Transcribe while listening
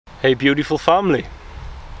Hey beautiful family.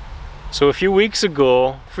 So a few weeks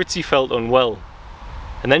ago, Fritzi felt unwell,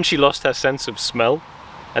 and then she lost her sense of smell,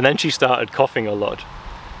 and then she started coughing a lot.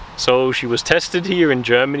 So she was tested here in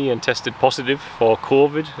Germany and tested positive for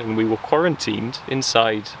COVID, and we were quarantined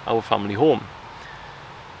inside our family home.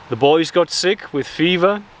 The boys got sick with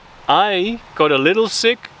fever. I got a little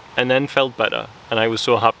sick and then felt better, and I was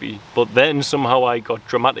so happy. But then somehow I got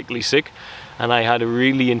dramatically sick, and I had a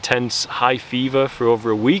really intense high fever for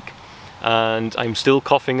over a week, and I'm still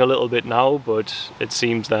coughing a little bit now, but it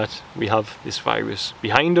seems that we have this virus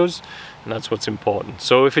behind us, and that's what's important.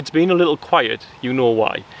 So if it's been a little quiet, you know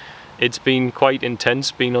why. It's been quite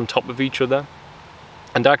intense being on top of each other,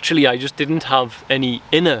 and actually I just didn't have any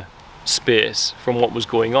inner space from what was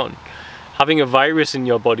going on. Having a virus in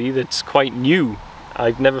your body that's quite new,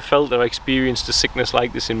 I've never felt or experienced a sickness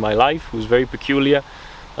like this in my life. It was very peculiar.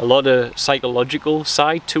 A lot of psychological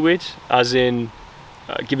side to it, as in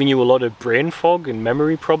giving you a lot of brain fog and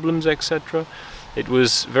memory problems, etc. It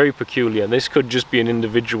was very peculiar. This could just be an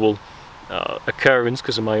individual occurrence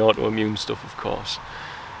because of my autoimmune stuff, of course.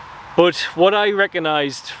 But what I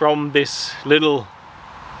recognized from this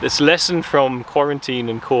lesson from quarantine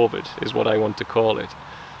and COVID is what I want to call it.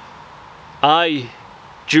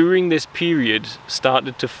 During this period,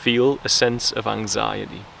 started to feel a sense of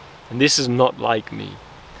anxiety. And this is not like me.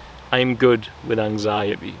 I'm good with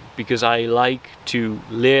anxiety because I like to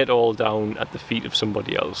lay it all down at the feet of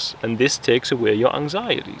somebody else, and this takes away your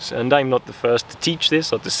anxieties. And I'm not the first to teach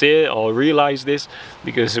this or to say or realize this,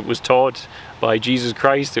 because it was taught by Jesus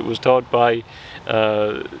Christ, it was taught by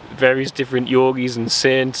various different yogis and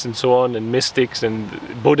saints and so on, and mystics,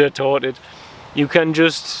 and Buddha taught it. You can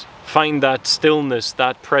just find that stillness,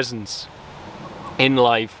 that presence in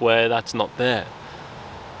life where that's not there.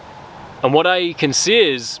 And what I can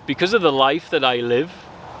say is, because of the life that I live,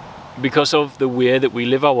 because of the way that we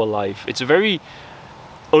live our life, it's a very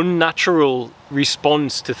unnatural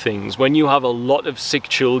response to things. When you have a lot of sick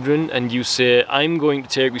children and you say, I'm going to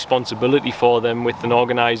take responsibility for them with an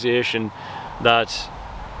organization that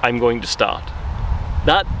I'm going to start.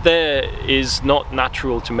 That there is not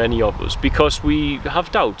natural to many of us, because we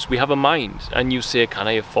have doubts, we have a mind, and you say, can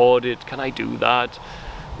I afford it? Can I do that?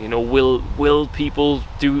 You know, will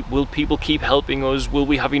people keep helping us? Will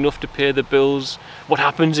we have enough to pay the bills? What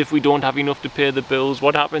happens if we don't have enough to pay the bills?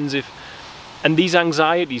 What happens if... And these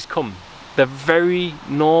anxieties come. They're very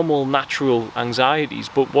normal, natural anxieties,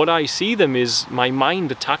 but what I see them is my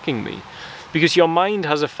mind attacking me. Because your mind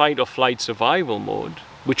has a fight or flight survival mode,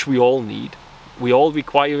 which we all need. We all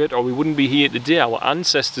require it, or we wouldn't be here today. Our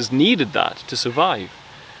ancestors needed that to survive.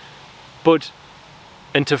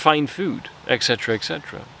 And to find food, etc.,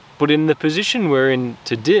 etc. But in the position we're in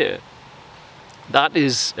today, that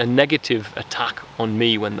is a negative attack on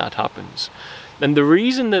me when that happens. And the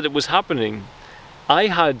reason that it was happening, I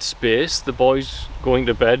had space, the boys going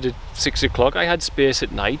to bed at 6 o'clock, I had space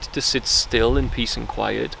at night to sit still in peace and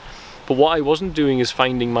quiet. But what I wasn't doing is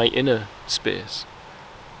finding my inner space.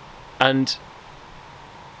 And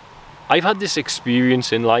I've had this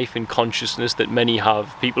experience in life, in consciousness, that many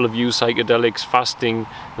have. People have used psychedelics, fasting,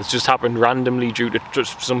 that's just happened randomly due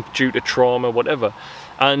to trauma, whatever.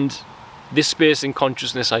 And this space in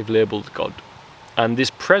consciousness I've labeled God. And this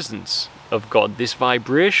presence of God, this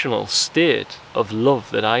vibrational state of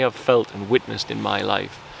love that I have felt and witnessed in my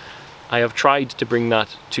life, I have tried to bring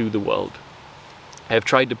that to the world. I have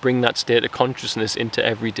tried to bring that state of consciousness into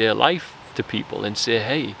everyday life to people and say,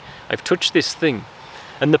 hey, I've touched this thing.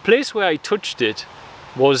 And the place where I touched it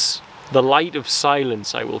was the light of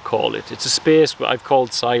silence, I will call it. It's a space where I've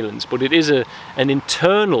called silence, but it is an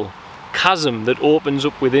internal chasm that opens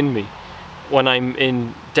up within me when I'm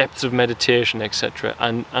in depths of meditation, etc.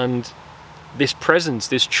 And this presence,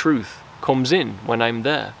 this truth, comes in when I'm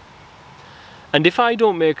there. And if I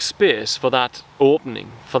don't make space for that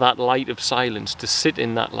opening, for that light of silence, to sit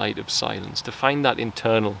in that light of silence, to find that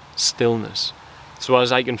internal stillness, so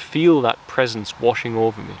as I can feel that presence washing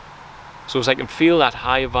over me, so as I can feel that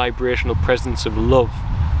higher vibrational presence of love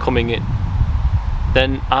coming in,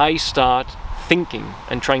 then I start thinking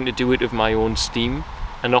and trying to do it of my own steam,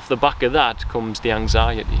 and off the back of that comes the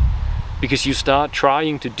anxiety, because you start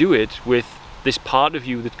trying to do it with this part of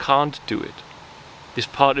you that can't do it, this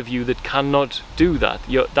part of you that cannot do that.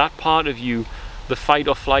 That part of you, the fight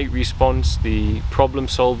or flight response, the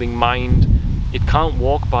problem-solving mind, it can't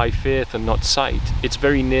walk by faith and not sight. Its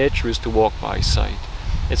very nature is to walk by sight.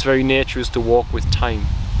 Its very nature is to walk with time.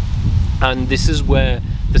 And this is where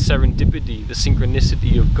the serendipity, the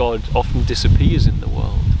synchronicity of God often disappears in the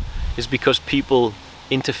world, is because people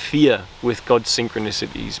interfere with God's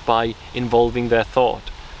synchronicities by involving their thought,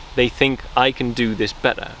 they think I can do this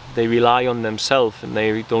better. They rely on themselves and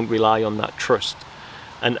they don't rely on that trust.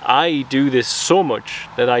 And I do this so much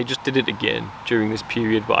that I just did it again during this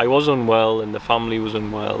period, but I was unwell and the family was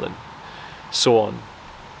unwell and so on.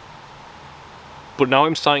 But now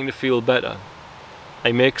I'm starting to feel better.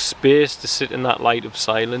 I make space to sit in that light of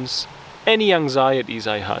silence. Any anxieties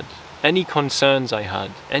I had, any concerns I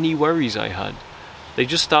had, any worries I had, they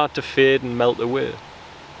just start to fade and melt away.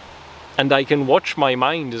 And I can watch my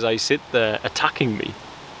mind as I sit there attacking me.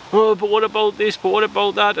 Oh, but what about this, but what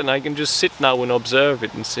about that? And I can just sit now and observe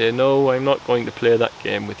it and say, no, I'm not going to play that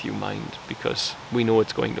game with you, mind, because we know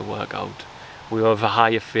it's going to work out. We have a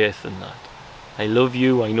higher faith than that. I love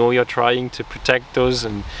you, I know you're trying to protect us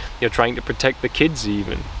and you're trying to protect the kids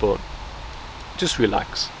even, but just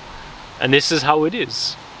relax. And this is how it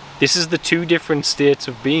is. This is the two different states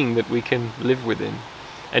of being that we can live within.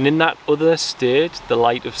 And in that other state, the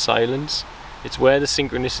light of silence, it's where the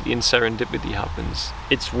synchronicity and serendipity happens.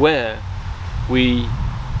 It's where we,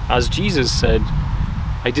 as Jesus said,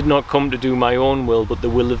 I did not come to do my own will, but the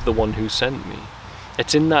will of the one who sent me.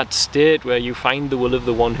 It's in that state where you find the will of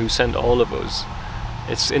the one who sent all of us.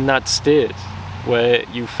 It's in that state where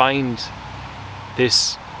you find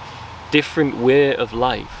this different way of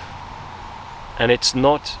life. And it's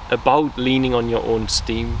not about leaning on your own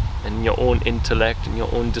steam and your own intellect and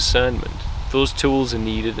your own discernment. Those tools are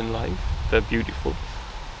needed in life. They're beautiful.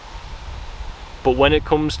 But when it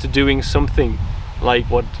comes to doing something like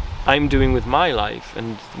what I'm doing with my life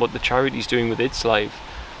and what the charity's doing with its life,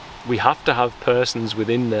 we have to have persons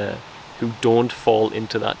within there who don't fall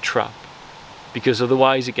into that trap, because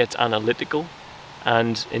otherwise it gets analytical,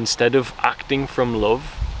 and instead of acting from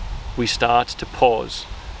love, we start to pause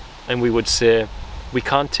and we would say, we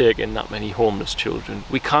can't take in that many homeless children,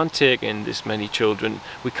 we can't take in this many children,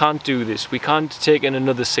 we can't do this, we can't take in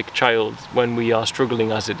another sick child when we are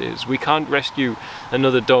struggling as it is, we can't rescue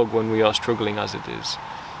another dog when we are struggling as it is.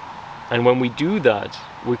 And when we do that,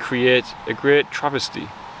 we create a great travesty,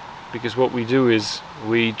 because what we do is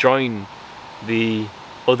we join the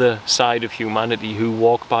other side of humanity who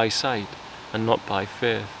walk by sight and not by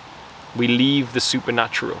faith. We leave the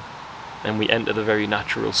supernatural and we enter the very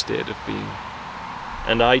natural state of being.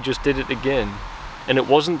 And I just did it again. And it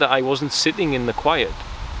wasn't that I wasn't sitting in the quiet.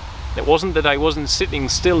 It wasn't that I wasn't sitting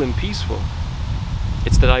still and peaceful.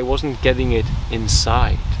 It's that I wasn't getting it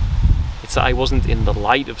inside. It's that I wasn't in the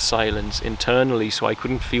light of silence internally, so I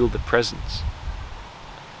couldn't feel the presence.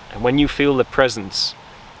 And when you feel the presence,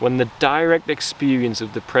 when the direct experience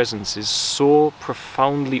of the presence is so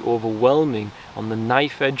profoundly overwhelming on the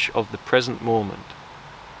knife edge of the present moment,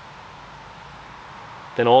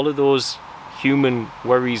 then all of those human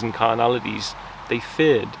worries and carnalities, they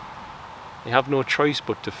fade. They have no choice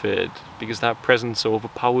but to fade, because that presence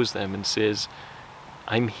overpowers them and says,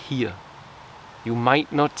 I'm here. You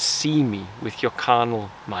might not see me with your carnal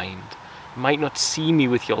mind. You might not see me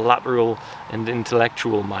with your lateral and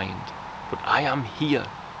intellectual mind, but I am here.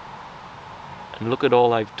 And look at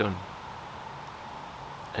all I've done,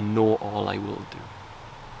 and know all I will do.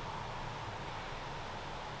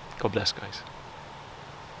 God bless, guys.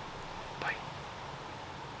 Bye.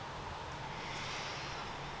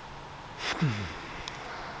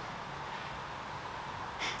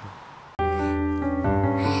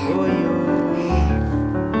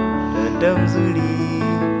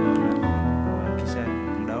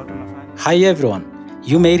 Hi everyone,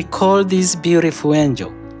 you may recall this beautiful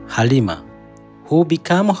angel, Halima, who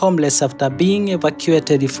became homeless after being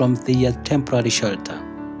evacuated from their temporary shelter.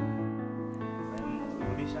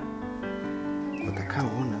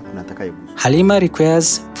 Halima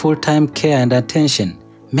requires full-time care and attention,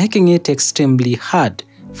 making it extremely hard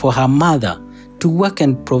for her mother to work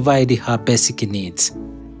and provide her basic needs.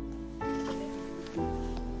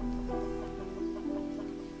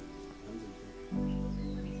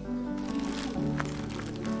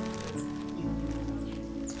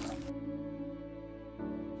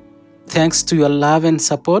 Thanks to your love and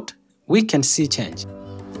support, we can see change.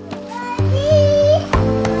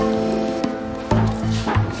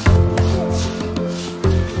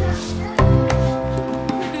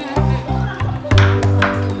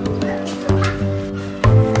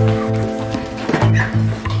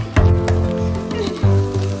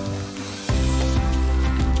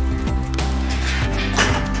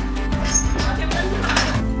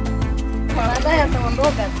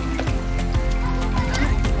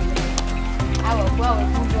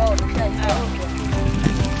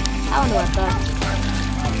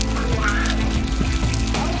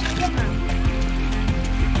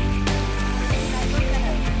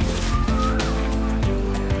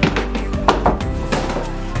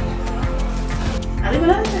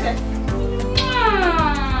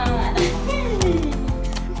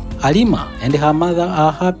 Halima and her mother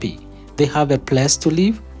are happy. They have a place to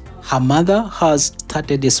live. Her mother has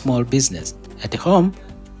started a small business at home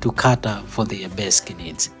to cater for their basic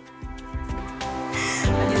needs.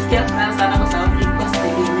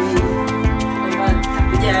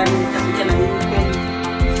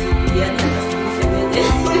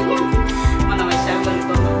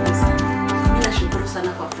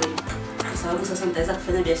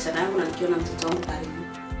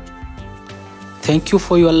 Thank you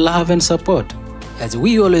for your love and support, as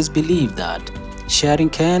we always believe that sharing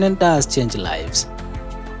can and does change lives.